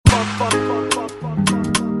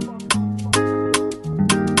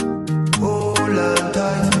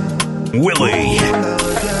Willie.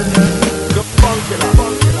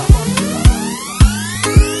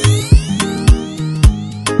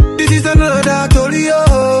 This is another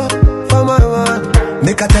Tolio for my man.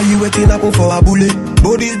 Make I tell you waiting happen for a bullet.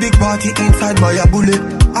 Body's big party inside my abule.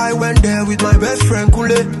 I went there with my best friend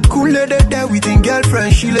Kule. Kule they there with his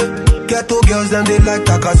girlfriend Shile. Ghetto girls them they like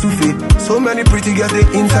Takasufi. So many pretty girls they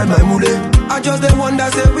inside my mule. I just the one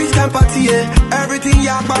that say which can party, everything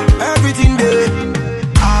yakba, everything there.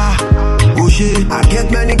 Oh shit, I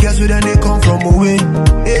get many girls with them they come from away.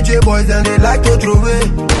 AJ boys and they like to throw away.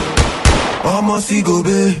 Almost see go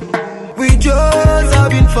be. We just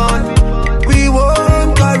having fun. We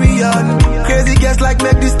won't carry on. Crazy girls like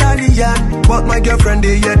make this stallion. But my girlfriend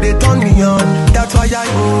they they turn me on. That's why I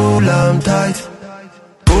hold on tight.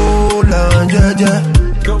 Hold on, jaja.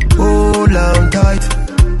 Hold on tight.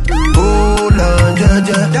 Hold on,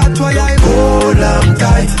 jaja. That's why I hold on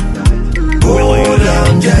tight. Hold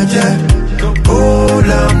on, jaja. Hold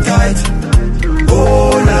on tight.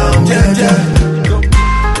 Hold on, jaja.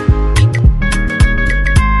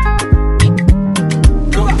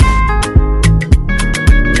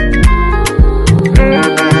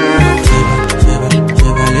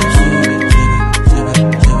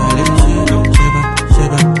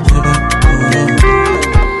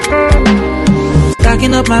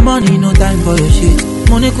 Stacking up my money, no time for your shit.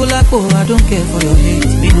 Money kulapo, I don't care for your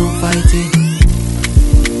hate. Me no fighting.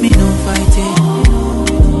 Me no fighting.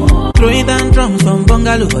 Throwing down drums from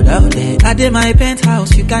bungalow out there. I did my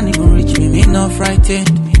penthouse, you can't even reach me. Me no frightened.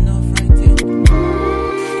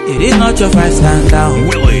 It is not your fight, stand down.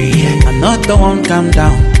 Willie. I'm not the one, calm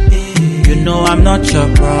down. You know I'm not your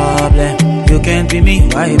problem. You can't be me,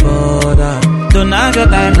 why bother? Don't have your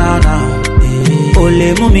time now.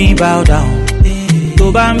 Ole mumi bow down.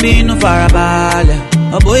 To bambino farabale.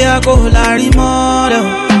 Oboya ko lari more.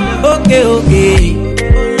 Okay.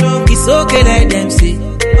 It's okay, let them see.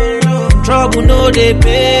 Trouble no they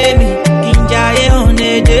pay me. Kinjaye on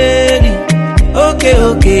a daily.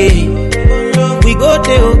 Okay. We go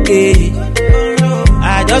te okay.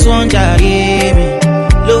 I just want ya give me.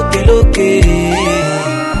 Look.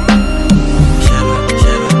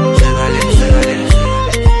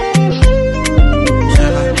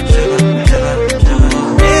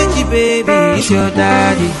 Reggie baby, it's your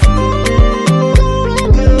daddy.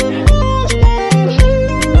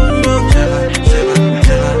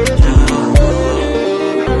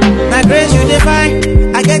 My grace you define,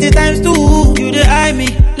 I get the times too. You dey eye me,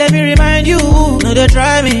 let me remind you. No they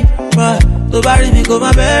try me, but to bury me go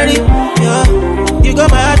my berry. Yeah, you got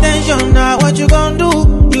my attention now. What you gon' do?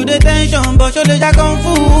 You the tension, but you let kung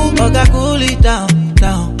fu. Okay, cool it down.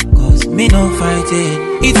 Cause me no fighting.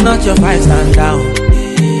 It's not your fight, stand down.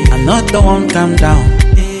 I'm not the one, calm down.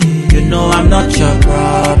 You know I'm not your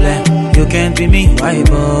problem. You can't be me, why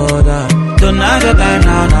bother? Don't have your time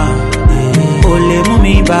now. Ole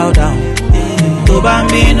mumi bow down. To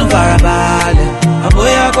bambino farabale.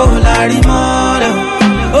 Aboya ko lari more.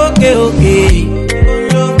 Okay.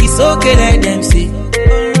 It's okay, let them see.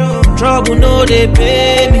 Trouble no they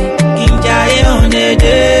pay me. Kinjaye on a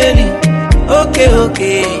daily.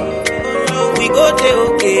 Okay. We go te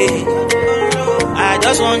okay. I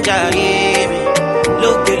just want ya give me.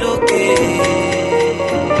 Look.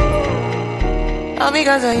 All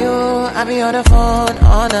because of you, I be on the phone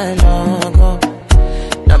all night long. Oh.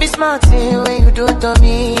 Don't be smart when you do it to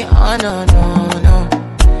me. Oh no.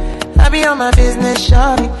 I be on my business,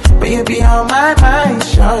 shawty, but you be on my mind,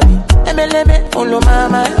 shawty. Let me follow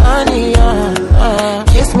my honey,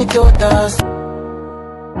 kiss me to the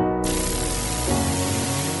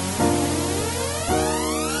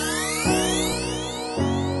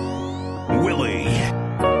Willie.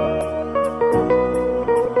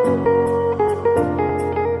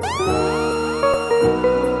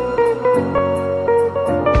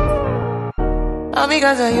 All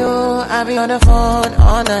because of you, I be on the phone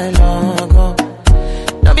all night long. Oh.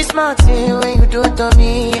 Don't be smart when you do it to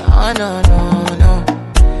me. Oh no.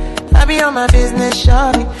 I be on my business,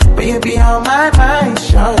 shawty, but you be on my mind,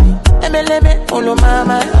 shawty. Let me follow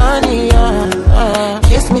my honey,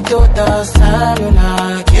 kiss me to the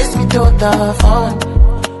cellular, kiss me to the phone.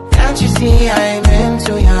 Can't you see I'm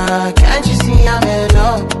into ya? Can't you see I'm in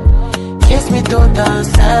love? Kiss me to the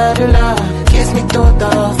cellular, kiss me to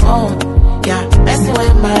the phone. Yeah, messing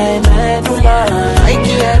with my medulla. I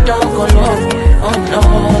can't don't go low. Oh no.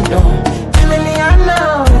 Emiliano,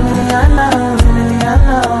 no.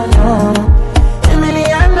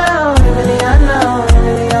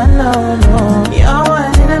 Emiliano, no. You're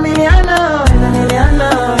one in Emiliano,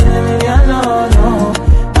 no.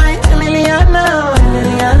 My Emiliano,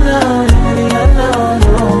 no.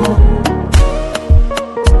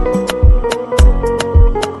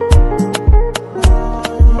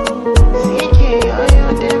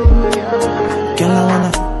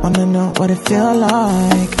 it feel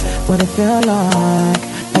like, what it feel like.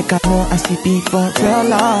 Like I know I see people real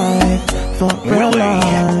life, for real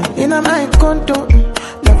life. In my condo,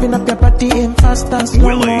 loving up your body in fast and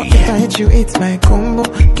slow mo. If I hit you, it's my combo.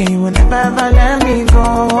 Can you never ever let me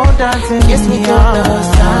go? Dancing kiss me to the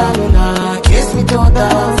cellular, kiss me to the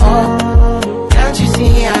phone. Can't you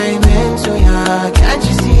see I'm into ya? Can't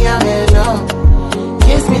you see I'm in love?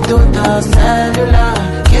 Kiss me to the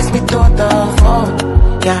cellular, kiss me to the phone.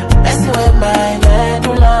 Yeah, that's with my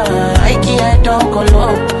medulla. I can't talk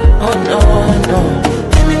alone. Oh no, no.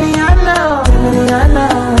 Emiliano, Emiliano,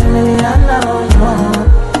 Emiliano, no.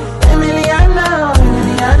 Emiliano,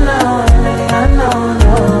 Emiliano, Emiliano,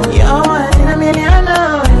 no. You're an Emiliano,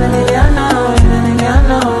 Emiliano,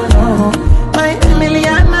 Emiliano, no. My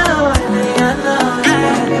Emiliano, Emiliano.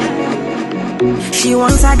 She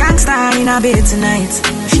wants a gangster in a bed tonight.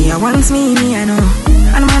 She wants me, I know.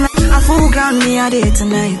 And man, a full ground me a day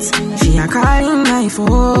tonight. She a calling my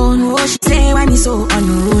phone. Oh, she say when it's so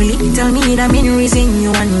unruly. Tell me the main reason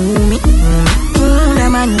you want me. The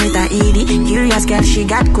man with a ED. Curious girl, she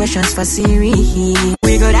got questions for Siri.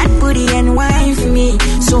 We got that booty and wine for me.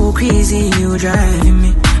 So crazy, you driving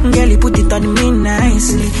me. Girl, you put it on me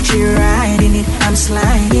nicely. She riding it, I'm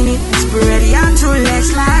sliding it. Spread your two legs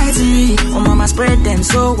slightly. Oh, mama, spread them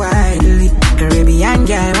so widely. Caribbean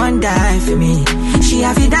girl, won't die for me. She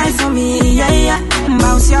have to die for me, yeah, yeah.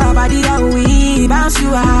 Bounce your body out, we bounce you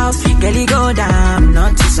out. Girl, you go down,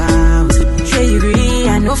 not to south. Sure you agree,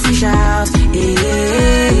 I know fish out.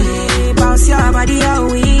 Yeah, bounce your body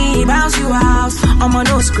out, we bounce you out. I'ma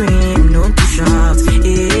no scream, no to shout.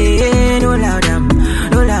 Yeah, no loud them,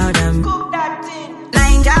 no loud them.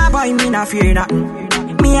 Ninja boy, me not fear nothing.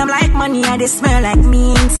 Me, I'm like money, and they smell like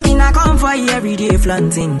means. In I come for you every day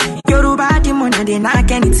flaunting. Yoruba money, they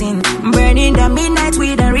knock anything. Burning the midnight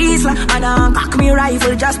with a Riesler. And I cock me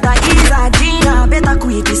rifle just a easer. Gina, better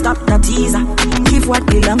quickly stop the teaser. Give what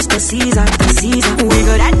belongs to Caesar, to Caesar. We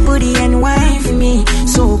got that booty and wine for me.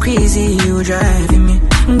 So crazy, you driving me.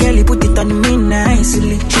 Girl, you put it on me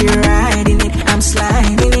nicely. She riding it, I'm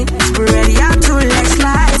sliding it. Spread your two legs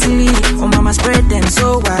slightly. Oh, mama, spread them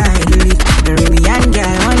so widely. Caribbean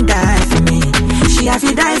girl won't die for me. She have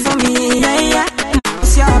to die for me, yeah, yeah.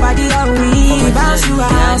 Bounce your body out, we bounce you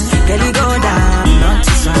out. Girl, you go down, not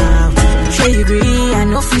to south. Sure you agree, I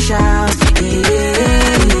know fish out.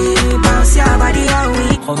 Yeah, bounce your body out,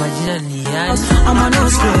 we I'm on no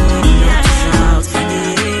screen, not to shout.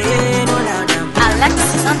 Yeah, no loud down.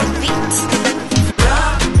 Alexis on the beat.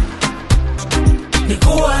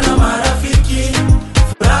 Nikuwa na marafiki,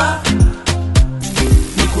 furaha.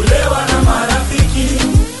 Nikulewa na marafiki,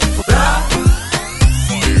 furaha.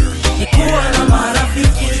 Nikuwa na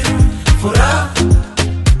marafiki, furaha.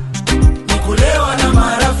 Nikulewa na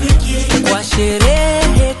marafiki. Kwa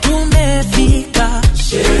sherehe tumefika,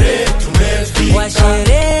 sherehe tumefika. kwa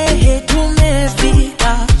sherehe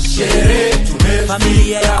tumefika, sherehe tumefika.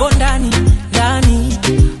 Familia yako ndani, ndani.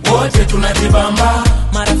 Wote tunajibamba.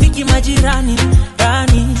 Marafiki majirani,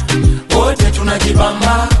 ndani. Wote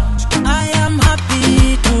tunajibamba. I am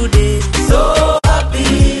happy today, So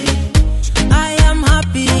happy, I am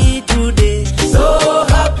happy today. so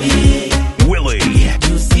happy. Willie.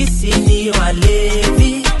 Juu sisi ni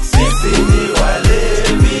walevi, Sisi ni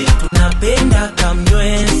walevi, tunapenda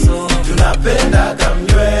kamnyweso. tunapenda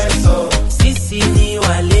kamnyweso. Sisi ni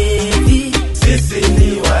walevi, Sisi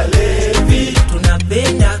ni walevi,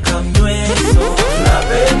 tunapenda kamnyweso.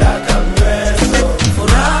 tunapenda kamnyweso.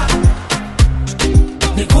 Furaha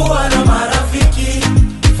ni kuwa na marafiki,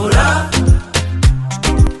 furaha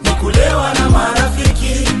ni kulewa na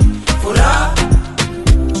marafiki, furaha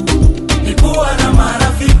ni kuwa na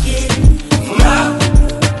marafiki, furaha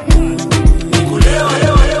ni kulewa.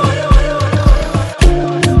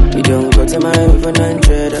 You don't go to my even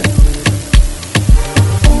hundred.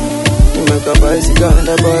 You make a bicycle and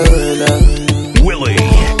a boy roll up. Willie.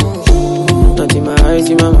 Not in my eyes,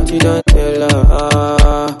 in my mouth, you don't tell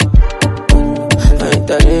her. I ain't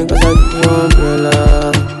telling cause I give you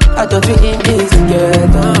umbrella. I thought we in this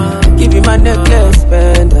together. Give you my necklace,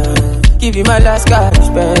 pendant. Give you my last cash,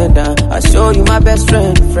 pendant. I show you my best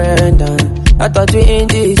friend. I thought we in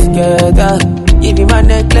this together. Give you my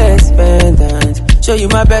necklace, pendant. Show you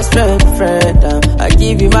my best friend. I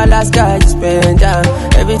give you my last cash, pendant.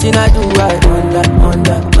 Everything I do, I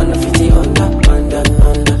under 50, under.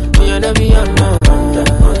 You never be under.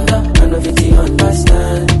 I know 50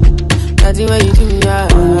 understand. Nothing when you do me,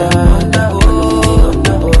 under.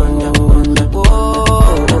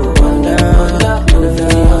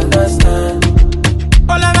 Understand.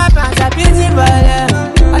 All of my fans are busy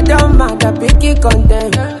violent. I don't mind, I pick it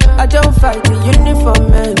content. I don't fight the uniform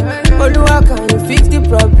man. Oluwa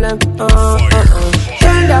them.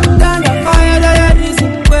 Thunder, thunder, fire, that your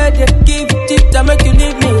reason. Where they give tip to make you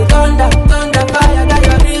leave me. Thunder, thunder, fire, that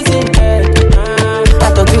your reason. I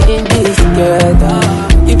thought we in this together.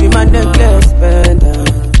 Give you my necklace, pendant.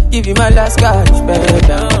 Give you my last cash,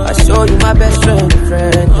 pendant. I show you my best friend.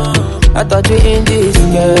 I thought we in this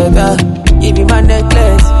together. Give you my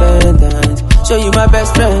necklace, pendant. Show you my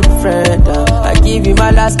best friend. I give you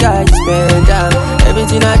my last cash, pendant.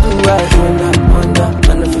 Everything I do, I under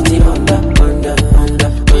 50, under.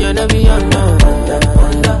 Oh, you never be under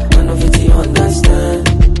 50, understand.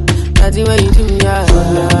 That's the way you do, yeah.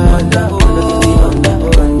 Under 50, under.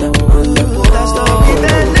 That's the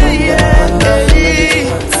way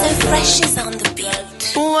So fresh is on the beat.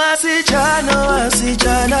 Wasichana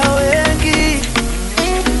wengi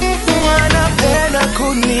wanapenda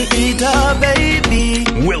kuniita baby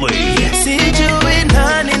Willie. Sijui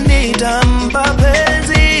nani nitampa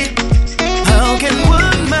penzi. How can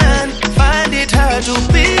one man find it hard to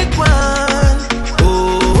pick one?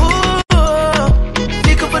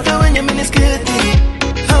 Nikupata wenye minisketi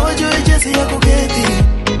hawajui jinsi ya kuketi,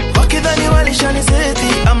 wakidhani walishani seti.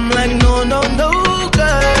 I'm like no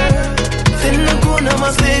girl, tena kuna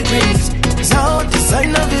ma secrets sauti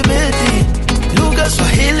sana vibeti, lugha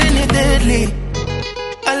Swahili ni deadly.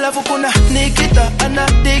 Alafu kuna Nikita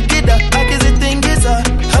anadigida akizitingiza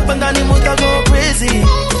hapa ndani muta go crazy.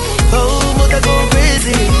 Oh, muta go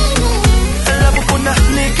crazy. Alafu kuna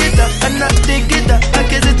Nikita anadigida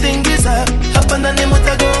akizitingiza hapa ndani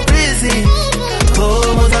muta go crazy.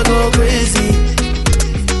 Oh, muta go crazy.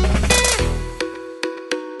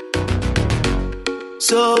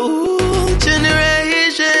 So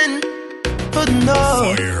generation would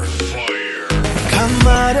know. Come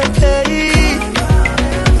out of play.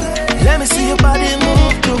 Let me see your body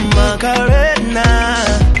move to Macarena.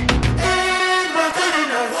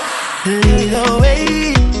 Lead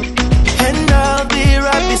away, and I'll be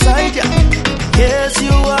right beside ya. Yes,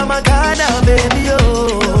 you are my kind of baby,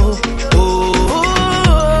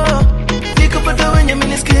 nikupata wenye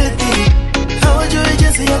minisketi hawajui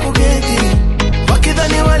jinsi ya kuketi,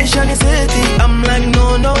 wakidhani walishani seti. I'm like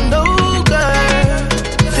no girl,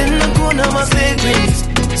 tena kuna ma secrets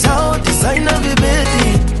sauti sana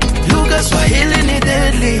vibeti, lugha Swahili ni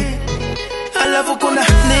deadly. Alafu kuna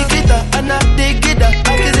Nikita anadigida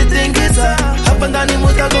akizitingiza hapa ndani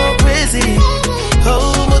muta go crazy.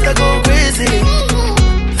 Oh, muta go crazy.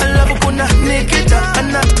 Alafu kuna Nikita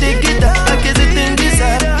anadigida akizitingiza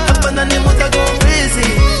hapa ndani muta go crazy.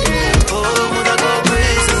 Oh, muta go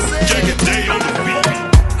crazy.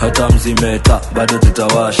 Hata mzimeta bado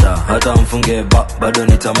tutawasha, hata mfunge bado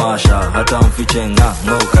ni tamasha, hata mfiche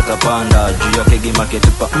ng'o katapanda juu yake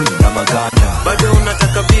gimaketupa na maganda. Bado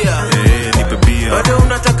unataka bia? Nipe bia. Bado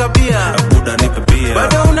unataka bia? Buda nipe bia.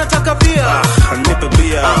 Bado unataka bia? Nipe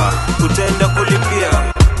bia. Utaenda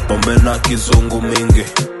kulipia. Pombe na kizungu mingi,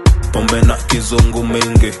 pombe na kizungu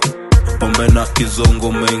mingi, pombe na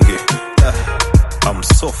kizungu mingi. I'm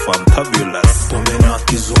so fantabulous. Pombe na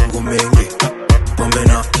kizungu mingi, pombe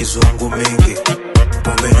na kizungu mingi,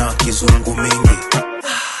 pombe na kizungu mingi.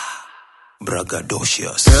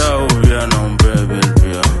 Bragadocious. Uvia na umbebe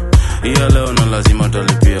pia. Iya leo na lazima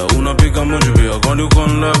talipia. Unapiga moju pia, kwani uko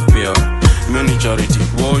on love pia. Mimi ni charity,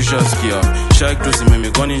 washa skia. Shake tu si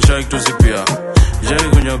mimi, kwani shake tu si pia. Jai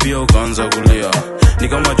kunywa pia ukaanza kulia. Ni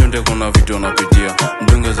kama chonde kuna vitu unapitia.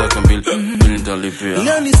 Mdunge zake mbili nitalipia.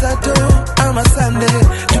 Leo ni Sato ama Sunday,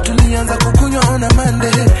 tulianza kukunywa on a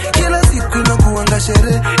Monday. Kila siku inakuanga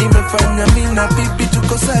sherehe, imefanya mimi na bibi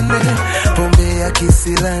tukosane. Pombe ya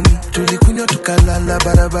kisirani, tulikunywa tukalala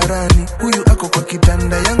barabarani. Huyu ako kwa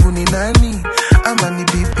kitanda yangu ni nani? Ama ni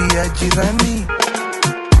bibi ya jirani?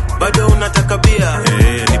 Bado unataka bia?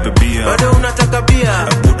 Nipe bia. Bado unataka bia?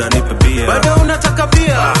 Buda nipe bia. Bado unataka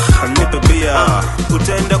bia? Nipe bia.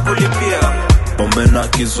 Utaenda kulipia. Pombe na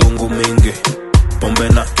kizungu mingi, pombe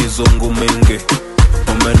na kizungu mingi,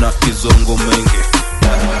 pombe na kizungu mingi.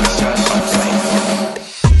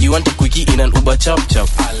 You want a quickie in an Uber chap.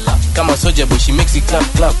 Kama soja boy she makes it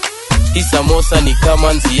clap. Hii samosa ni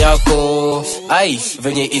kama nzi yako. Ai,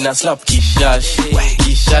 venye ina slap kishash.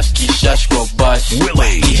 Kishash kwa bash.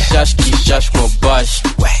 Kishash kwa bash.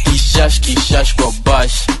 Kishash kwa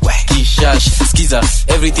bash. Kishash. Skiza,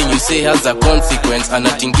 everything you say has a consequence.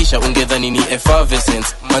 Anatingisha ungedhani ni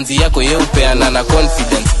effervescence. Manzi yako yeupeana na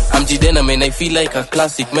confidence. Amjidena man, I feel like a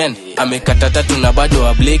classic man. Amekata tatu na bado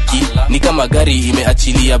ableki. Ni kama gari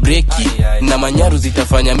imeachilia breki. Na manyaru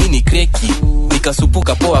zitafanya mini kreki.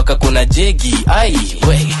 Nikasupuka poa kakona jegi.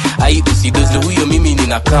 Ai usidozle huyo mimi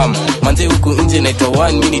nina kama. Manze huku nje naitwa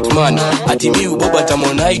 1 minute man. Ati mi uboba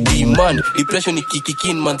tamon ID man. Depression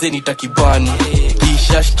ikikikin manze nitakibani.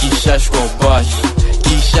 kishash kwa bash.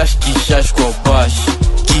 Kishash kwa bash.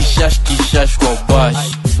 Kishash kwa bash.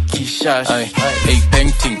 Kishash. Hey,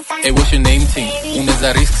 painting. Hey, what's your name thing?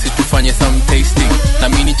 Unaweza risk si tufanye some tasting. Na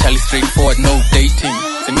mini chali straightforward, no dating.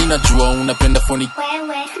 Semina jua unapenda phony.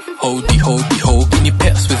 Hold. Can you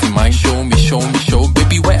pass with your mind? Show.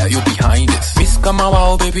 Baby, where you're behind this? Miss kama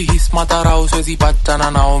wao, baby, his matarao. Swezi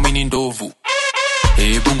patana nao, mini ndovu.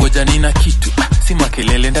 Bungo jani na kitu. Si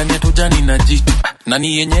makelele ndani ya tujani na jitu.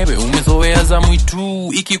 Nani yenyewe umezoea za mwitu.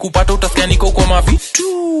 Iki kupata utasikia niko kwa mavitu.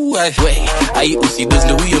 Ai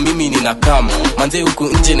usidozle huyo mimi nina kama. Manze huku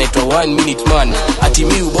nje naitwa 1 minute man. Ati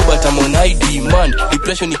mi uboba tamon ID man.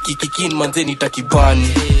 Depression ikikikin manze nitakiban.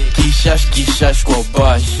 Kishash kwa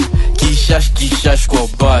bash. Kishash kwa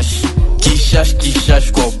bash.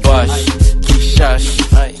 Kishash kwa bash. Kishash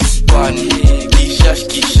ban.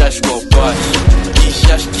 Kishash kwa bash.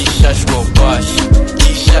 Kishash kwa bash.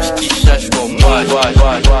 Kishash kwa bash.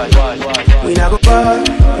 We not go far,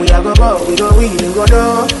 we a go ball, we go win and go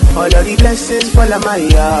down. All of the blessings fall on my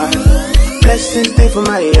yard. Blessings stay for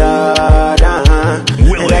my yard,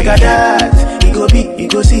 And like that, he go be, he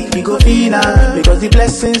go see, he go feel because the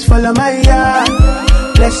blessings fall on my yard.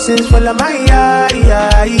 Blessings fall on my yard,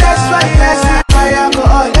 That's why I say my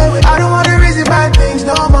alcohol. I don't wanna reason bad things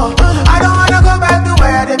no more. I don't wanna go back to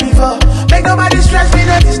where I did before. Make nobody stress me,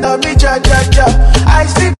 not disturb me, cha. I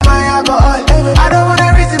sip my alcohol. I don't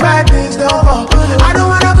wanna reason bad things no more. I don't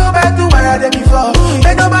wanna go back to where I did before.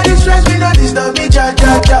 Make nobody stress me, not disturb me, cha.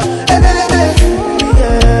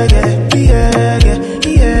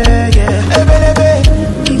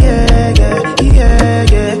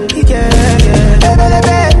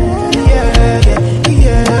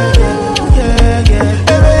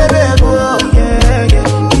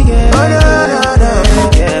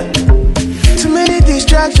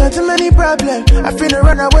 Too many problems. I finna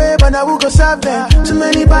run away, but I will go solve them. Too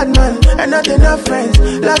many bad men and not enough friends.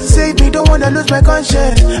 Love to save me, don't wanna lose my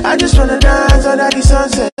conscience. I just wanna dance under the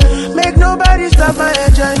sunset. Make nobody stop my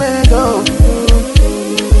enjoyment. Oh.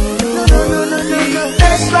 No.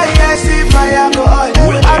 That's why I sip my alcohol.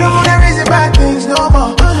 I don't wanna reason bad things no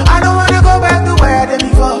more. I don't wanna go back to where I did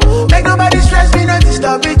before. Make nobody stress me, not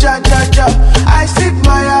disturb me, cha. I sip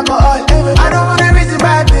my alcohol. I don't wanna reason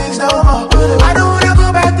bad things no more. I don't wanna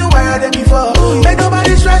go back to where I did before. Make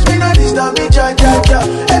nobody stress me, not disturb me,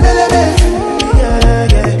 cha.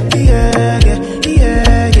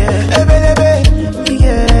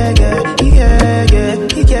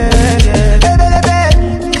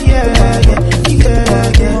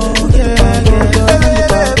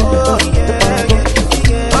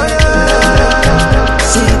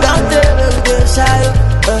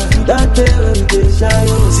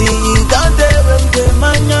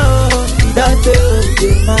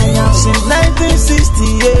 Since 1960,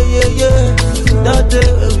 yeah. Don't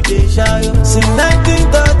tell where we dey shy. Since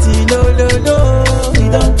 1930, no. We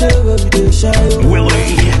don't tell where we dey shy.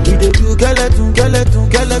 Willie. We dey do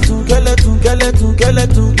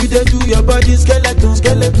skeleton. We dey do your body skeleton. We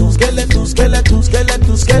dey do skeleton.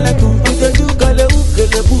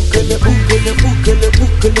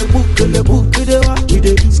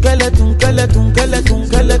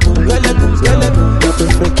 You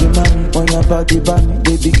fake money on your body,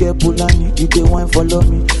 baby girl Pulani. You dey wine follow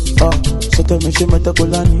me. So tell me she meta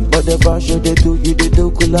Kulani, but the bash you dey do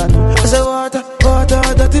Kulani. I say water,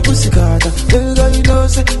 dirty pussy carter. Baby girl you know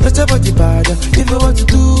say that's your body bad. If you want to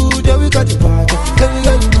do, then we got the party. Baby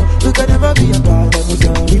girl you know you can never be a part of me.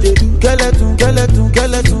 We dey do skeleton.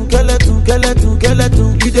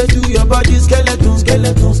 You dey do your body skeleton. You dey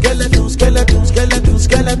do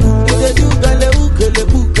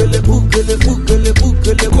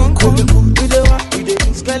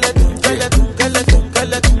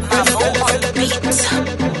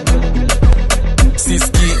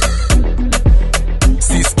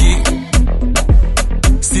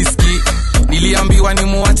Siski, niliambiwa ni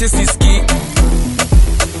muache Siski.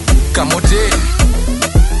 Kamote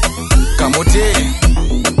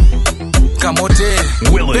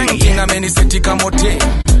Willie ameniseti kamote.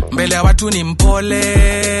 Mbele ya watu ni mpole,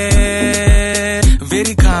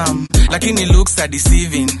 very calm, lakini looks are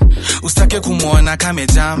deceiving. Usitake kumuona kame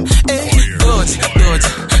jam.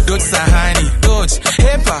 Dodge sahani, dodge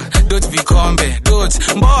hepa, dodge vikombe, dodge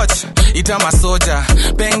mbot ita masoja.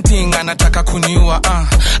 Painting anataka kuniua,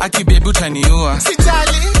 akibebi utaniua.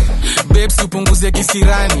 Sitali babes upunguze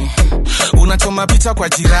kisirani, unachoma picha kwa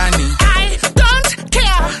jirani. I don't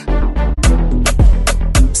care.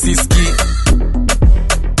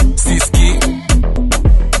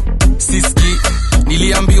 Siski,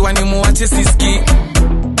 niliambiwa ni muache Siski.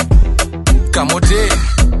 Kamote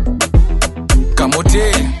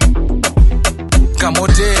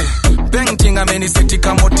kamote painting ameni seti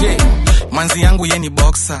kamote manzi yangu yeni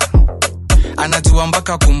boxer anajua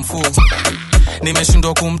mpaka kumfu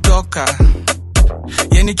nimeshindwa kumtoka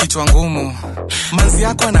yeni kichwa ngumu manzi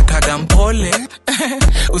yako anakaga mpole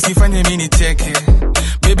usifanye mimi nicheke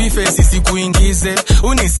baby face sikuingize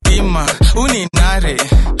unistima uninare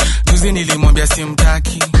juzi nilimwambia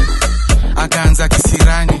simtaki akaanza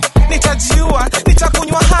kisirani nitajiua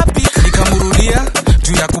nitakunywa happy nikamurudia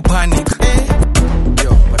juu ya kupanic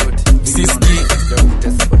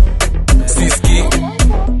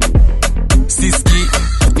Siski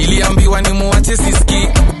niliambiwa nimuache Siski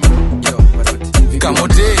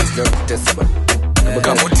kamote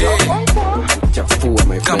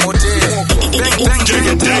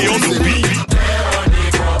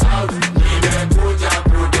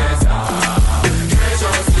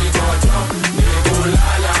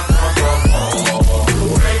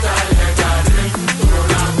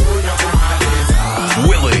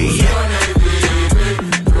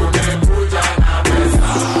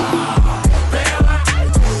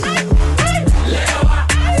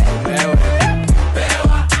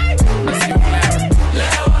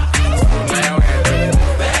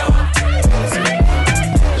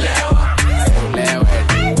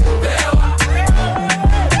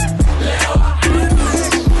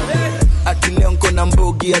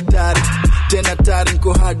tena tari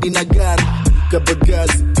nko hadi na gari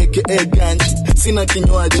kabagazi aka ganji sina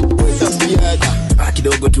kinywaji tambiaji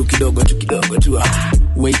kidogo tu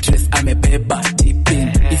waitress amebeba tipping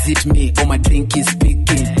is it me or my drink is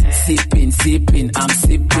speaking sipping I'm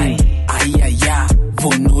sipping ayaya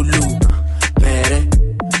vonulu pere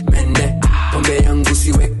mende pombe yangu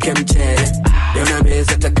siweke mchele leo na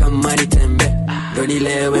meza takama ni tembe ndo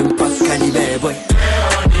nilewe mpaka nibebwe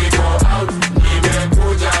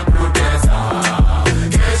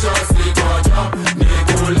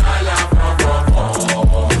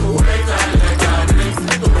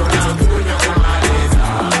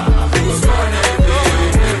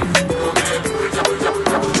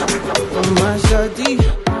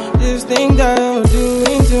This thing that you're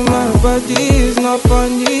doing to my body is not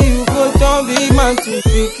funny. You go down big man to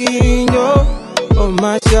picking yo. Oh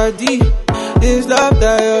my shawty, this love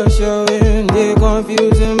that you're showing, they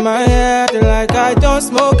confusing my head like I don't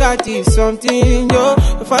smoke. I did something yo.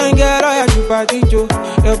 If I ain't get all your party Joe,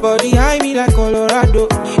 your body high me like Colorado.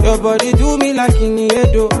 Your body do me like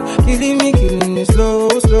Iniedo, killing me slow.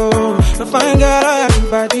 If I ain't get all your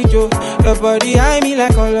party Joe, your body high me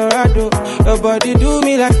like Colorado. Your body do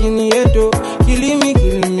me like Iniedo,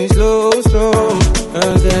 killing me slow.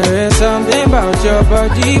 Cause there is something about your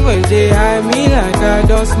body where they high me like I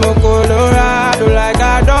don't smoke Colorado,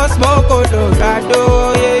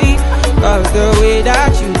 yeah. Cause the way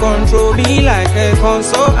that you control me like a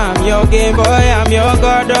console, I'm your game boy, I'm your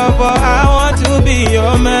god of war. I want to be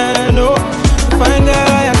your man, oh. Find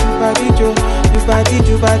girl, you party Joe.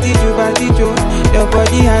 Your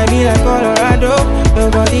body high me like Colorado. Your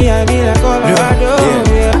body high me like Colorado.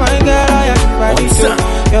 Yeah, find girl, you party Joe.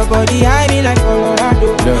 Your body high me like Colorado.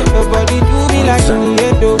 Your body do me like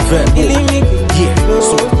Iniedo, killing me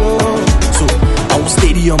so I was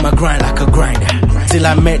steady on my grind like a grinder till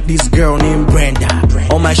I met this girl named Brenda.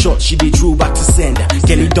 On my shot, she did drew back to sender.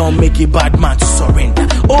 Kelly don't make a bad man to surrender.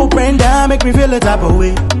 Oh Brenda, make me feel a type of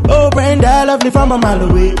way. Oh Brenda, lovely from a mile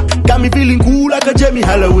away. Got me feeling cool like a Jamie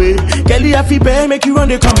Holloway. Kelly, I feel bad, make you run,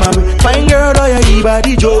 they come my way. Fine girl, oh yeah,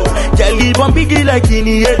 body Joe. Kelly, bomb biggie like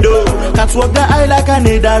Iniedo. Can't walk the eye like a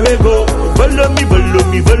Nedarego. Follow me,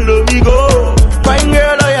 go. Fine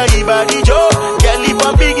girl, oh yeah, body Joe. Kelly,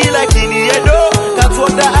 bomb biggie like Iniedo. Can't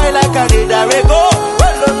walk the eye like a Nedarego.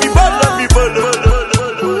 Follow me.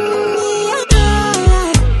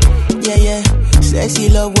 Yeah. Sexy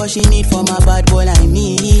love, what she need for my bad boy like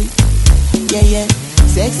me. Yeah.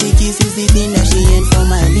 Sexy kiss is the thing that she ain't for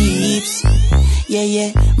my lips.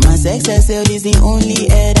 Yeah. My sex herself is the only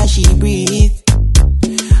air that she breathes.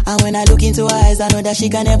 And when I look into her eyes, I know that she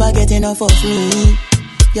can never get enough of me.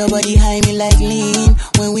 Your body high me like lean.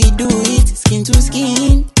 When we do it, skin to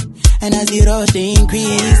skin. And as the rush they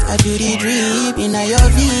increase, I do the drip in your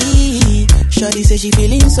V. Shorty say she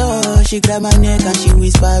feeling so. She grab my neck and she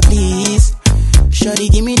whisper please. Shorty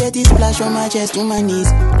give me that splash from my chest to my knees.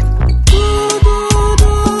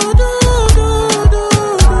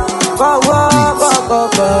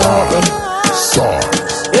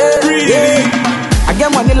 I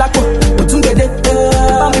get money like Mutungede.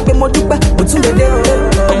 Bami pe mo dupe Mutungede.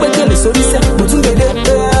 Ogbe kele sori se Mutungede.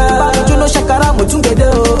 Bami juno shakara Mutungede.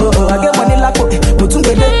 I get money like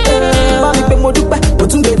Mutungede. Bami pe mo dupe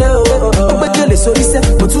Mutungede. Ogbe kele sori se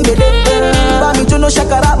Mutungede. Bami juno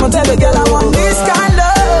shakara Mutungede. Girl, I want this kind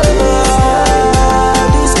of love.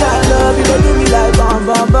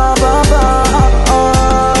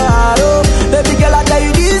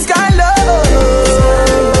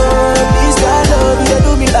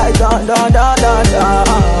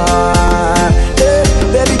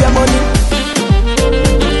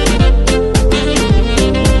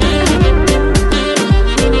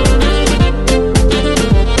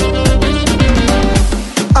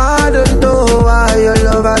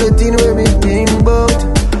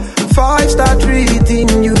 start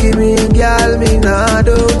treating you, give me girl, me not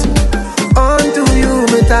out. Unto you,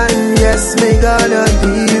 me time, yes, me gonna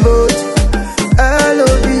devote.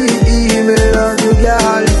 L-O-V-E, me love you,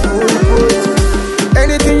 girl, full foot.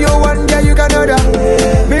 Anything you want, girl, you can order.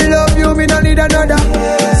 Me love you, me don't need another.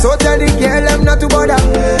 So tell the girl, I'm not to bother.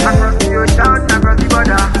 Across you down, across the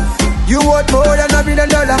border. You want more than $1 billion.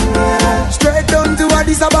 Straight down to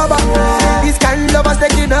Addis Ababa. This kind of love is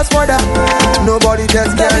taking us further. Nobody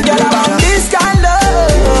just can do that. This kind of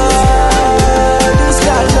love, this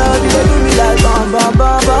kind of love, you do me like bam bam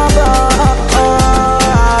bam bam bam.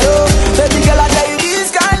 Baby girl, I tell you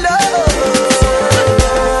this kind of love,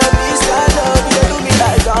 this kind of love, you do me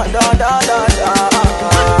like da da da da da.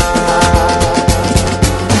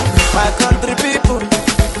 My country people.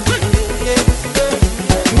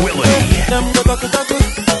 Them go talk.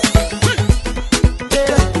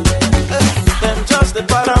 Them just the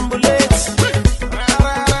parambulates.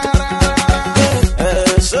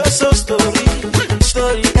 So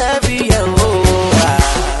story heavy and low.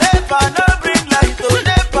 Never no bring light, oh.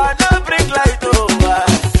 Never no bring light, oh.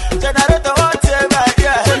 Generator whatever,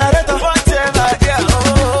 yeah. Generator whatever, yeah.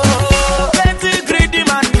 Oh, plenty greedy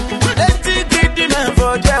man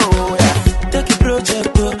for jail, oh yeah. Take a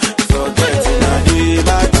project, oh. Forget it, I do it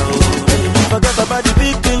back, oh. Forget about the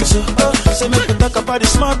big things, so say make we talk about the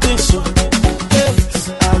small things, so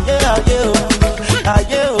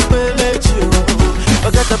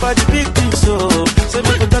forget about the big things, so say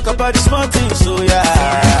make we talk about the small things, so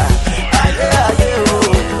yeah.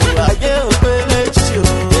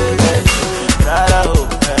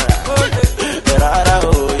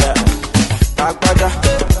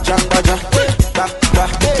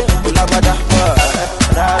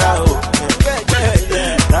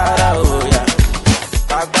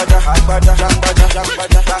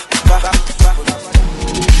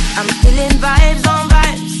 I'm feeling vibes on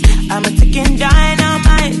vibes. I'm a ticking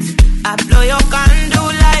dynamite. I blow your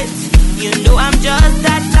candle lights. You know I'm just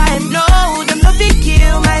that type. No, them no fit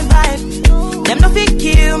kill my vibe. Them no fit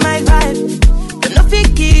kill my vibe. Them no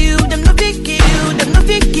fit kill. Them no fit kill. Them no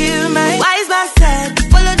fit kill my. Wise man said,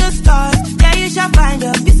 follow the stars. Yeah, you shall find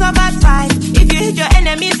a piece of advice. If you hit your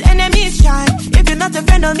enemies, enemies shine. If you're not a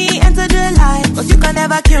friend of me, enter the light. Cause you can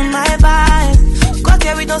never kill my vibe. Got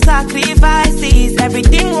here with no sacrifices.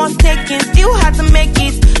 Everything was taken, still had to make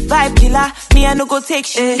it. Vibe killer, me I no go take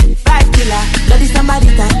shit. Vibe killer, bloody somebody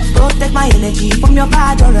time. Protect my energy from your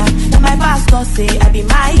bad aura. Now my pastor say I be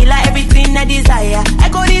my healer, everything I desire. I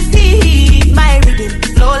go receive my reading,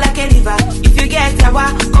 flow like a river. If you get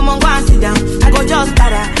yawa, come on go and sit down. I go just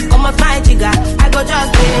para, come off my jigger. I go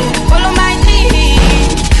just follow my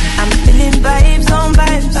lead. I'm feeling vibes on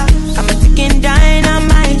vibes. I'm a ticking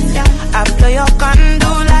dynamite. I blow your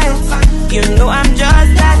candle lights. You know I'm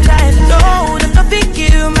just that type. No, there's nothing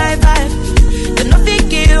kill my vibe. There's nothing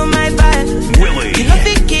kill my vibe. Willie. You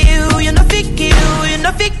nothing kill, you nothing kill, you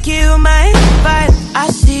nothing kill my vibe. I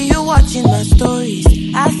see you watching my stories.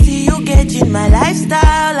 I see you gauging my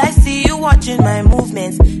lifestyle. I see you watching my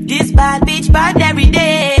movements. This bad bitch bad every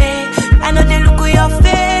day. I know they look at your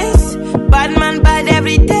face. Bad man bad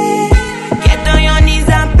every day. Get on your knees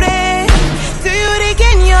and pray. Till you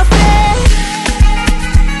regain your faith.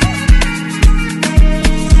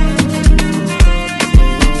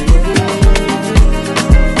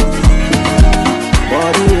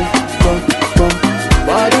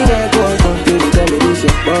 Body that goes, baby, tell me this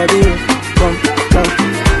your body.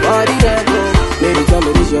 Body that goes, baby, tell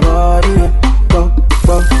me this your body.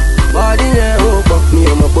 Body that goes, me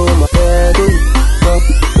and my boy, my baby.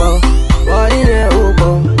 Body that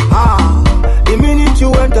goes. The minute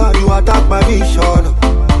you enter, you attack my vision.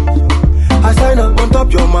 I sign up on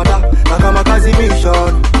top your mother, like I'm a Kazi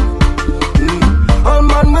mission. All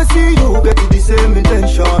man may see you get the same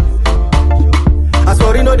intention. As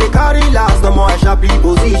for you know they carry last, the more I sharp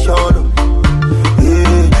position.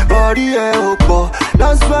 Yeah, body up,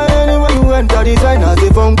 that's why anywhere you enter, designers they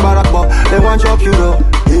funk barakba. They want chop you know.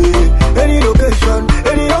 Yeah, any location,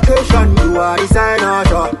 any occasion, you are designer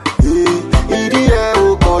shop. Yeah,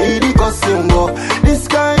 idi costume. This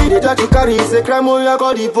guy that you carry is a crime. You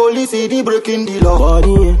call the police, he breaking the law.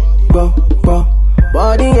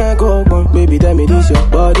 Body go, baby, tell me this your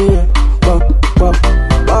body.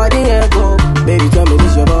 Body go, baby, tell me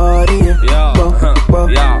this your body.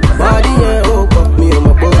 Body go, me and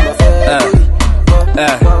my boy,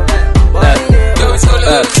 my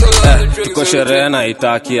Tuko sherehe na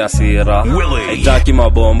itaki asira, itaki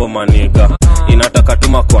mabombo maniga. inataka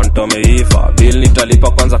tuma kwanto meiva bill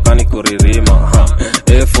nitalipa kwanza kani kuririma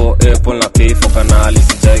F4 apple na K4 kanali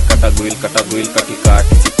sijai katagwil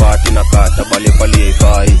katikati sipati na kata bali pali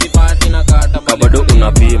haifai kabado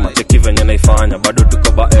unapima cheki venye naifanya bado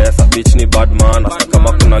tuko baesa bitch ni bad man hata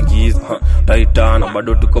kama kuna giza taitana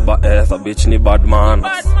bado tuko baesa bitch ni bad man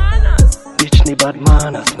bitch ni bad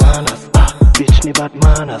manners bitch ni bad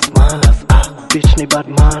manners bitch ni bad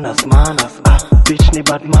manners bitch ni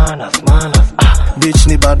bad manners bitch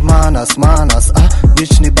ni bad manners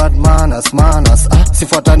bitch ni bad manners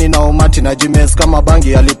sifuatani na umati na jimes kama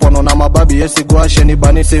bangi alipono na mababi yesigwashe ni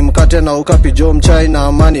bani simkate na ukapi jo mchai na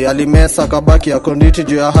amani alimesa kabaki akonditi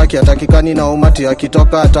juu ya haki atakikani na umati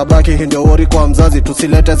akitoka atabaki ndio wori kwa mzazi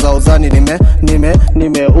tusilete za uzani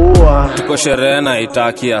nimeua tuko sherehe na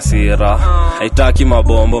haitaki asira haitaki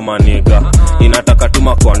mabombo maniga inataka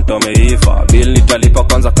tuma kwanto meiva bill nitalipa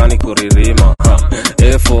kwanza kani kuririma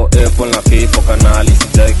F4 apple na K4 kanali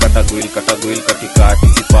sijai katagwil katikati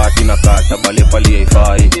sipati na kata bali pali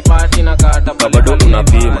haifai bado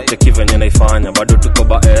unapima cheki venye naifanya bado tuko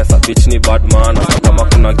baesa bitch ni bad man hata kama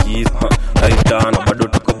kuna giza taitana bado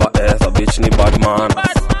tuko baesa bitch ni bad man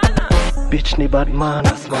bitch ni bad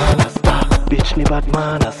manners bitch ni bad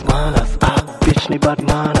manners bitch ni bad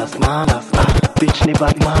manners bitch ni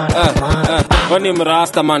bad manners Wani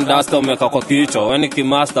mrasta mandasta umeka kwa kichwa Wani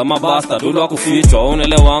kimasta mabasta dulwa kufichwa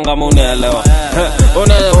Unelewanga munelewa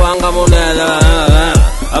Unelewanga munelewa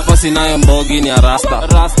Hapa sinayo mbogi ni arasta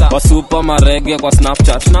Wasupa marege kwa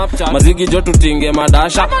Snapchat Mazigi jo tutinge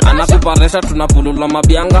madasha Anakuparesha tunapulula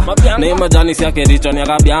mabianga Nei majani siya kericho ni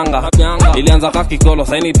akabianga Ilianza kakikolo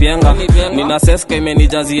saini pienga Nina seska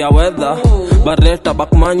imenijazi ya weather Barreta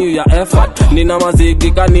bakmanyu ya effort Nina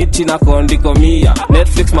mazigi kanichi na kondiko mia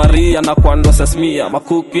Netflix Maria na kwando sesmia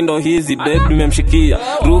Makuki ndo hizi babe nimemshikia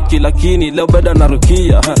Ruki lakini leo beda na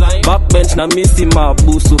rukia Backbench na misi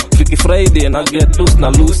mabusu Freaky Friday na get loose na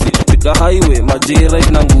Lucy Pika highway majira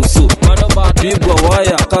na ngusu Pigwa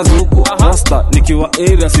waya kazuku Rasta nikiwa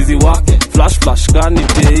area sizi wake Flash kani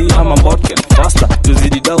tei ama mbotke Rasta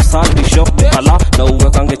tuzidi dao sadi shope Hala na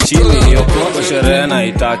uwekange chini Yoko sherehe na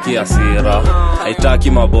haitaki asira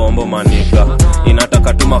haitaki mabombo manika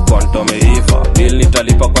inataka tuma kwanto meiva bill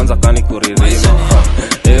nitalipa kwanza kani kuririma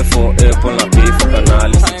F4 apple na K4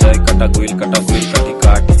 kanali sijai katagwil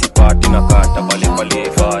katikati sipati na kata bali pali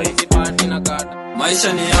haifai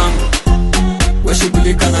maisha ni yangu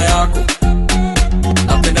weshughulika na yako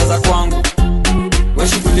napenda za kwangu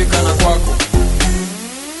weshughulika na kwako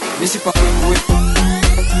misipangwe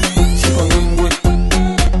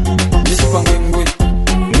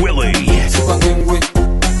Willie sipangwe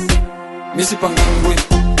misipangwe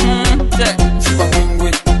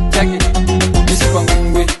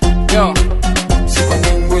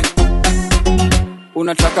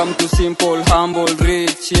unataka mtu simple humble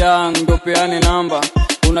rich young ndo peane namba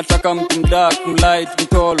unataka mtu mdark light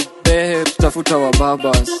tall behe tutafuta wa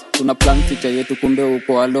babas tuna plan future yetu kumbe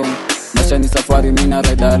uko alone maisha ni safari mina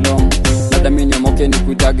ride along labda mimi moke ni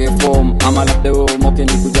kuitage form ama labda wewe moke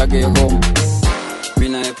ni kujage home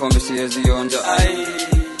mina pombe siwezi onja ai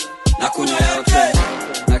na kunywa yote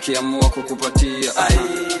na kiamua kukupatia ai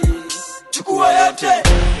chukua yote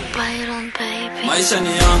Byron baby maisha ni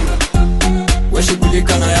yangu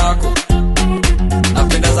weshughulika na yako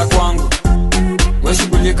napenda za kwangu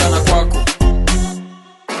weshughulika na kwako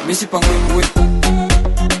misipangwe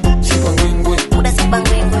sipangwe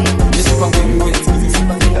unasipangwe misipangwe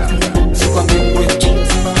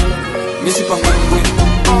misipangwe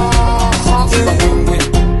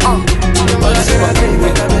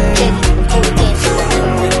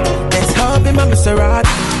Let's hop in my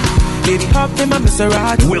Maserati, baby hop in my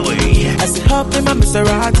Maserati. Willie I said hop in my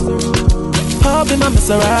Maserati, hop in my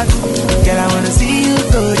Maserati. Girl, I wanna see you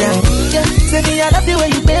go down. Yeah, say me I love the way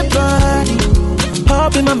you bend body.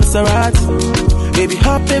 Hop in my Maserati, baby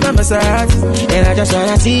hop in my Maserati, and I just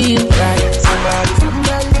wanna see you right.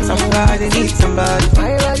 Somebody needs somebody.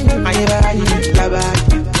 I never need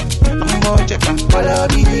nobody. I'm gonna check out follow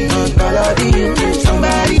you.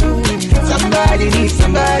 Somebody needs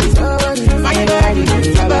somebody. I never need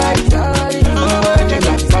somebody. I'm gonna check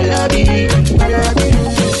out follow you.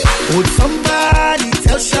 Would somebody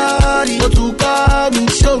tell Shawty what to call me,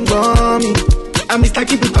 show me? I'm Mr.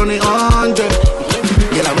 Keep it on 100.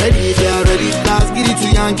 Girl, I'm ready if you're ready. Let's get it to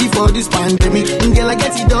Yankee for this pandemic. Girl, I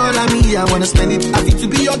get it all on me, I wanna spend it. I fit to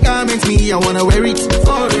be your garment, me, I wanna wear it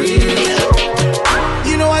for real.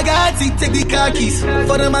 You know I got it, take the car keys.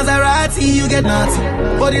 For the Maserati, you get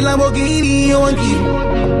nothing. For the Lamborghini, you want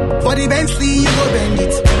it. For the Bentley, you go bend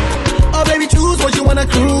it. Oh baby, choose what you wanna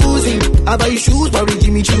cruise in. I buy you shoes, but we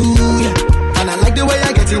give me shoes. And I like the way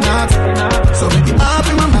I get it out. So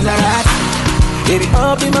Baby,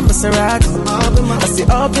 up in my Maserati. I say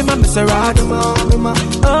up in my Maserati.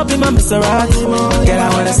 Up in my Maserati. Girl, I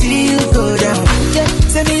wanna see you go down. Yeah,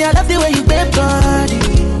 say me I love the way you bend body.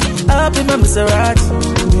 Up in my Maserati.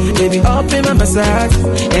 Baby, up in my Maserati.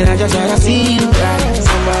 And I just wanna see you ride.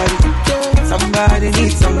 Somebody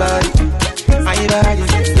needs somebody. My body,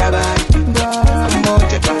 your body. I'm on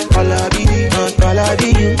the back, all I be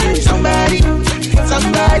you. Somebody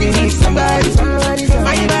needs somebody.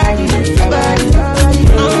 My body, your body.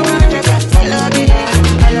 I'm on the back, all I be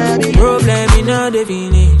you. Problem in all the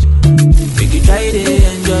finish. We can try to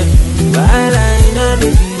enjoy. While I know the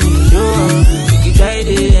finish, oh, we can try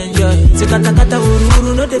to enjoy. Se kata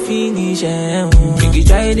uru no the finish, we can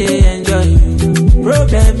try to enjoy.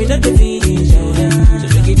 Problem in all the finish, so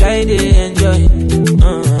we can try to enjoy.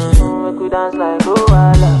 We could dance like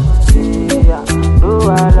Luala, yeah,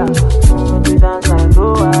 Luala. We dance like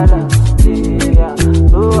Luala, yeah,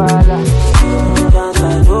 Luala. We dance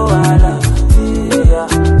like Luala, yeah,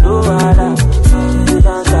 Luala. We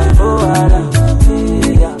dance like Luala,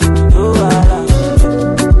 yeah, Luala.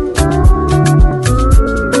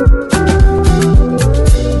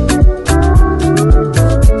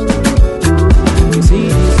 You see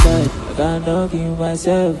this side, I can't talk in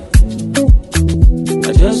myself.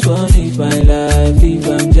 I just want to live my life if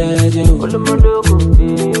I'm judging. I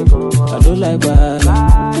don't like bad.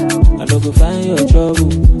 I don't go find your trouble.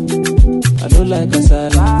 I don't like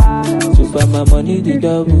kasala. So far my money the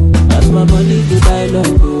double. As my money to buy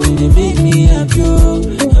love, it make me happy.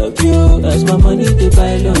 As my money to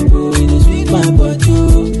buy love, it sweet my body.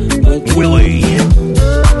 Willie.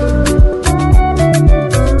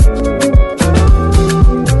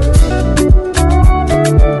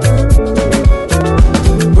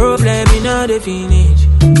 The finish,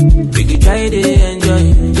 we can try to enjoy.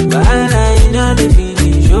 But I know the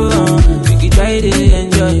finish, oh, we can try to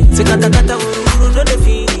enjoy. Se kata uru no the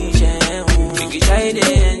finish, we can try to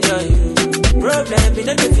enjoy. Problem in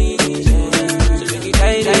the finish, so we can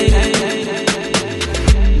try to enjoy.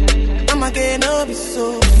 I'm again no be so,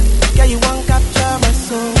 yeah you want capture my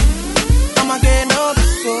soul. I'm again no be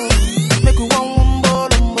so, make you want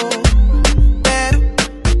umbo. Beru,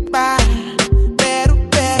 bye.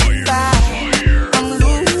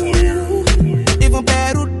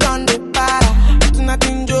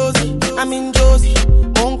 I'm in Josie,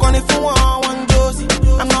 won't call if you want Josie.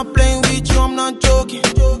 I'm not playing with you, I'm not joking.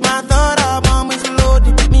 My thought of mom is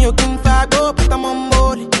loaded. Me, you can go, but I'm on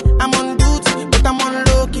board. I'm on duty, but I'm on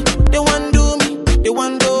low key. They want do me, they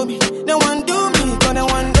want do me. They want do me, cause they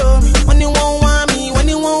want do me. When you won't want me, when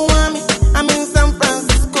you won't want me. I'm in San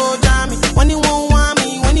Francisco, Jammy. When you won't want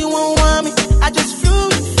me, when you won't want me. I just flew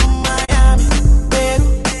in from Miami.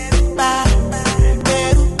 Peru, bye.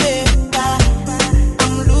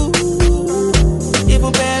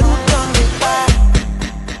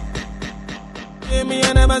 Me,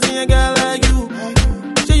 I never seen a girl like you.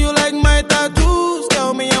 Say you like my tattoos.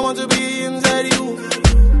 Tell me I want to be inside you.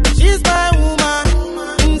 She's my woman.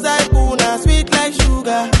 Inside Puna, sweet like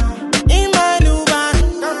sugar. In my new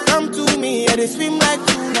van, come to me, yeah, they swim like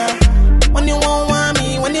tuna. When you won't want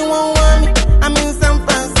me, when you won't want me. I'm in San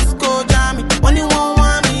Francisco, Jammy. When you won't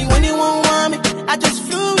want me, when you won't want me. I just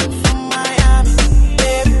flew in from Miami.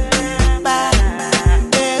 Baby, bye.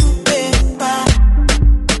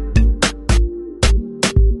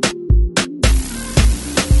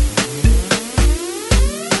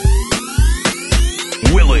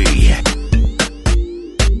 Willie.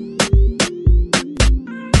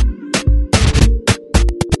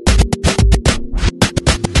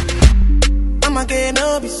 I'm again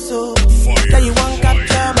no be so. Yeah, you want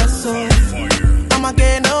capture my soul. I'm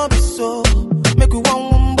again no be so. Make we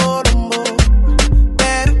want umbo.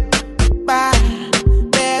 Beru, bye.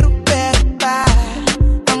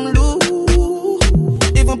 I'm loose.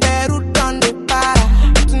 Even Peru done the para.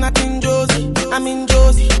 Tonight in Josie, I'm in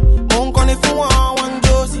Josie. Won't call if you want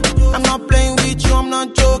Josie. I'm not playing with you, I'm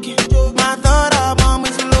not joking. My thought of mom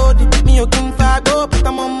is loaded. Me, you can go, but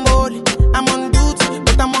I'm on board. I'm on duty,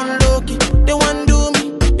 but I'm on low key. They want do me,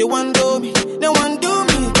 they want do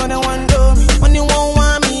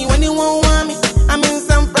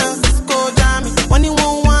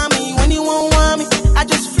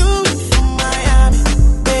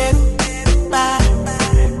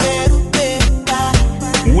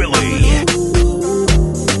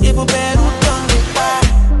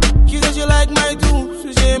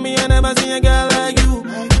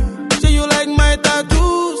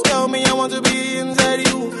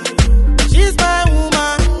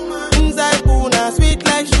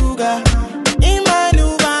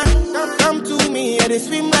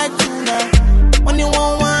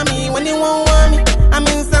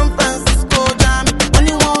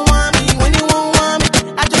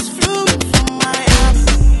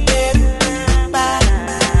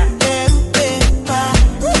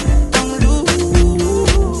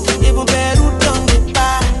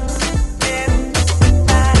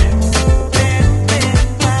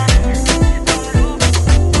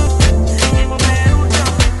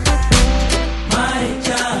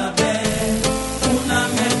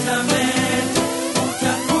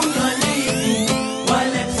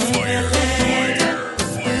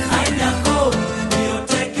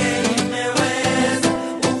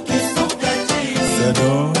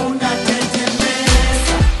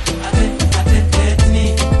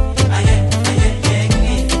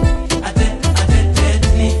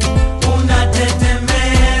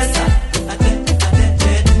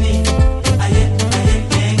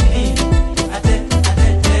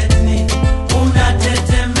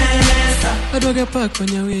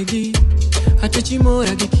konya wegi atechimo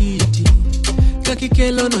ya gikiti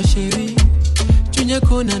kakikelo no sheri chunya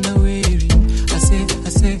kona na weri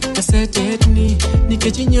ase tetni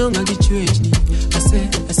nikechinyonga gichwechni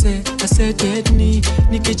ase tetni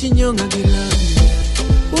nikechinyonga gilani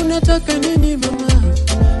unataka nini mama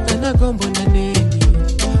anagombo na neni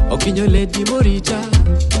okinyo ledi morita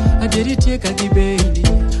aderitie kadibeni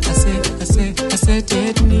ase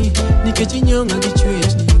tetni nikechinyonga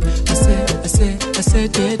gichwechni ase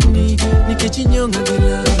tetni nikechinyonga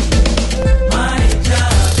gilani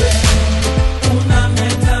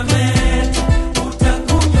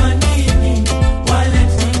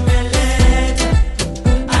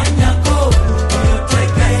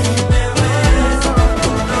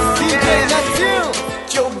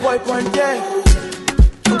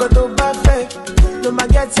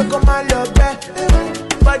So come on, love back.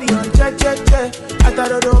 Body on check. I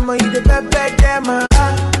thought I don't mind the back there, man.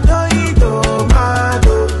 No, you don't mind.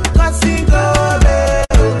 Cause you go there.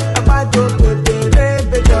 I don't put the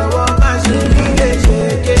baby, the woman, she need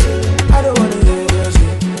shake it. I don't wanna hear your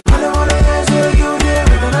shit. I don't wanna hear you there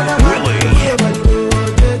with another man. Yeah, but you do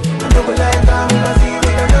it. I don't go like that, I see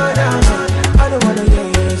with another man. I don't wanna hear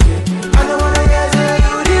your shit. I don't wanna hear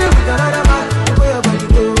you there with another man. Yeah, but you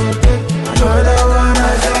do it. I don't wanna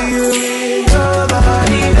see you.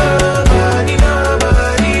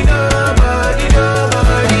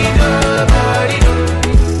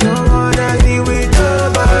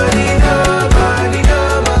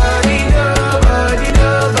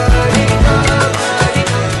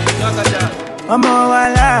 I'm all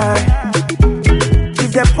alive.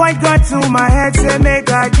 If the point got to my head, say make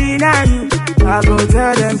I deny you. I go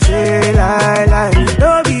tell them, say lie.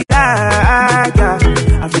 Don't be like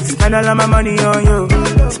I fit to spend all of my money on you.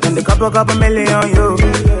 Spend a couple million on you.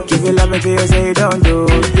 Give you love until you say don't do.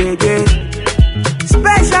 Yeah.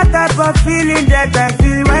 Special type of feeling that I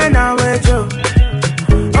feel when I'm with you.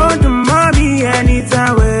 Oh, the mommy,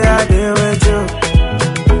 anytime where I deal with you.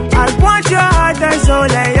 I want your heart and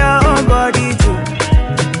soul and your own body too.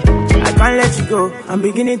 I can't let you go. I'm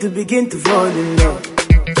beginning to fall in love.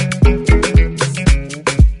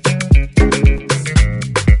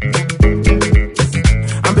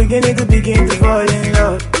 I'm beginning to fall in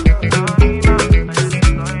love.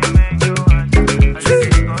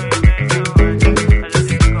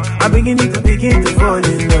 I'm beginning to fall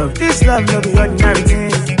in love. This love no be ordinary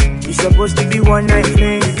thing. It's supposed to be one night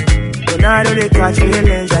thing. But now I know they catch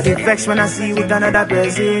feelings. I get vexed when I see you with another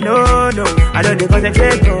person. Oh no, I know they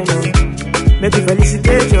concentrate no more. Make you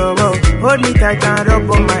felicitate your mom. Hold me tight and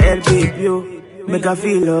rub on my head, baby. You make I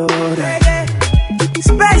feel alright.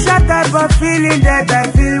 Special type of feeling that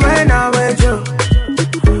I feel when I'm with you.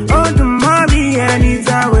 Oh, the mommy,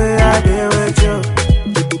 anytime where I deal with you.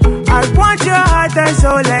 I want your heart and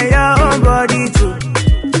soul and your own body too.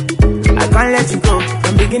 I can't let you go.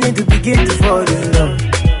 I'm beginning to fall in love.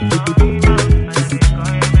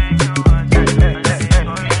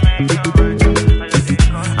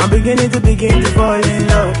 I'm beginning to fall in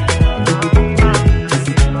love.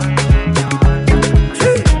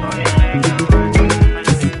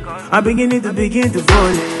 I'm beginning to fall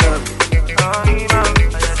in love.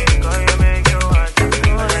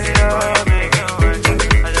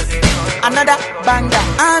 Another banger.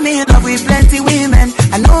 I'm in love with plenty women.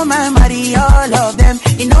 I know my marry all of them.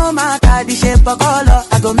 You know my body shape or color.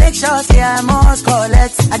 I go make sure say I must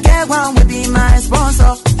collect. I get one will be my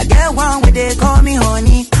sponsor. I get one where they call me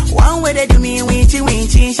honey. One where they do me winchy.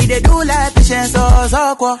 She they do like patience or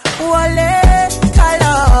soko. Wale,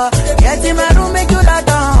 color. Get in my room, make you that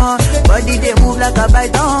on. Body they move like a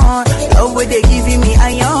python. Love where they giving me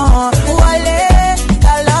iron. Wale,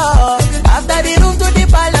 color. After the room to the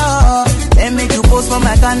palace. Then make you post for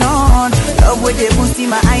my canon. Love where they boosting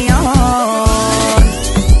my iron.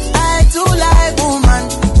 I too like woman.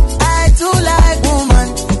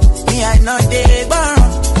 Me I not they burn.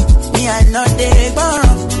 Me I not they burn.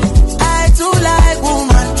 I too like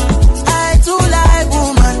woman.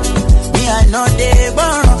 Me I not they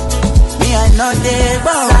burn. Me I not they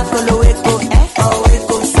burn. Sakolo eko,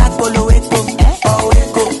 eko, sakolo eko,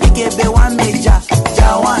 eko. Ikebe one meja, ja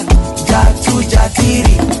one, ja two, ja three.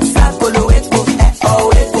 Sakolo eko,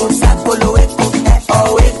 eko, sakolo eko,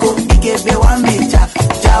 eko. Ikebe one meja,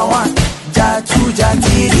 ja one, ja two, ja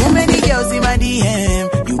three. Too many girls in my DM.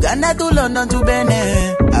 Uganda to London to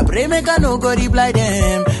Benin. I pray make I no go reply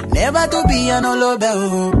them. Never to be an love, back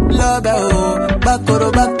to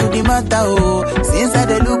the matter, oh. Since I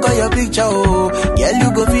the look of your picture. picture, oh. Girl,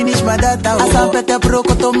 you go finish my data, oh. Asa pete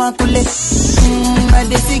broko to makule. I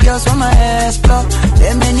dey see girls from my explore.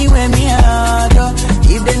 Them anywhere me adore.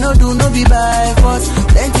 If they no do, no be by force.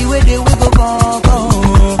 Plenty way they will go conquer.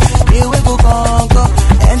 They will go conquer.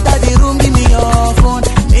 Enter the room, give me your phone.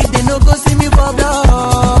 Make they no go see me for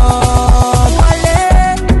blood.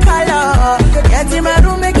 Wale, color. Get in my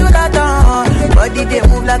room, make you that on. Body they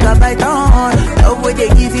move like a python. Love way they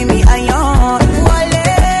giving me iron. Wale,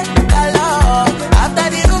 color. After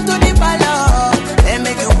the room to the palace. They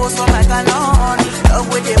make you post on my canon. Love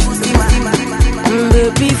way they boost in my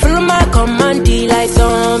baby, follow my command, like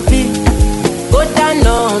zombie. Go down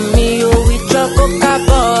on me, oh, with your coca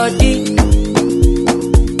body.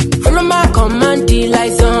 Follow my command,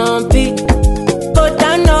 like zombie. Go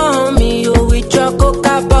down on me, oh, with your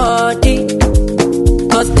coca body.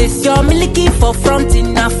 Cause this your milky for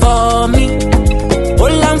fronting, not for me.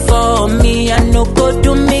 Hold on for me, I no go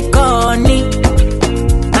do me corny.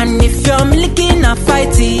 And if you're milky, not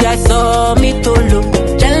fighty, I saw me to look.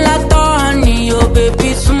 Gelato, honey, oh,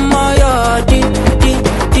 baby, sumoyo, deep.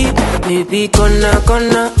 Baby, gonna,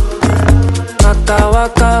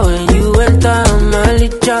 waka, when you enter my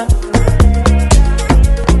licha.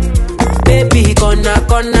 Baby,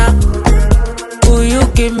 gonna, will you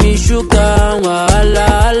give me sugar,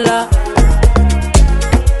 wala.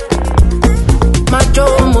 Macho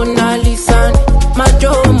Mona Lisa,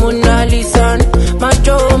 Macho Mona Lisa,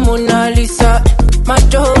 Macho Mona Lisa,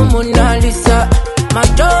 Macho Mona Lisa,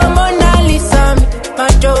 Macho Mona Lisa,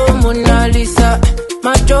 Macho Mona Lisa,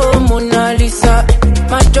 Macho Mona Lisa,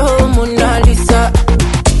 Macho Mona Lisa.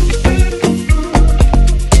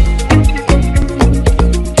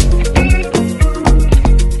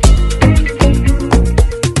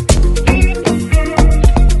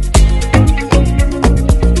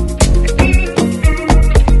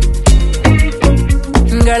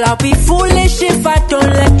 Girl, I'll be foolish if I don't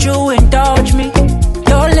let you indulge me.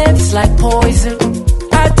 Your lips like poison.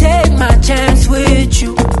 I'll take my chance with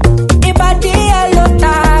you. Ibadi alo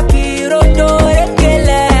tapi rodo.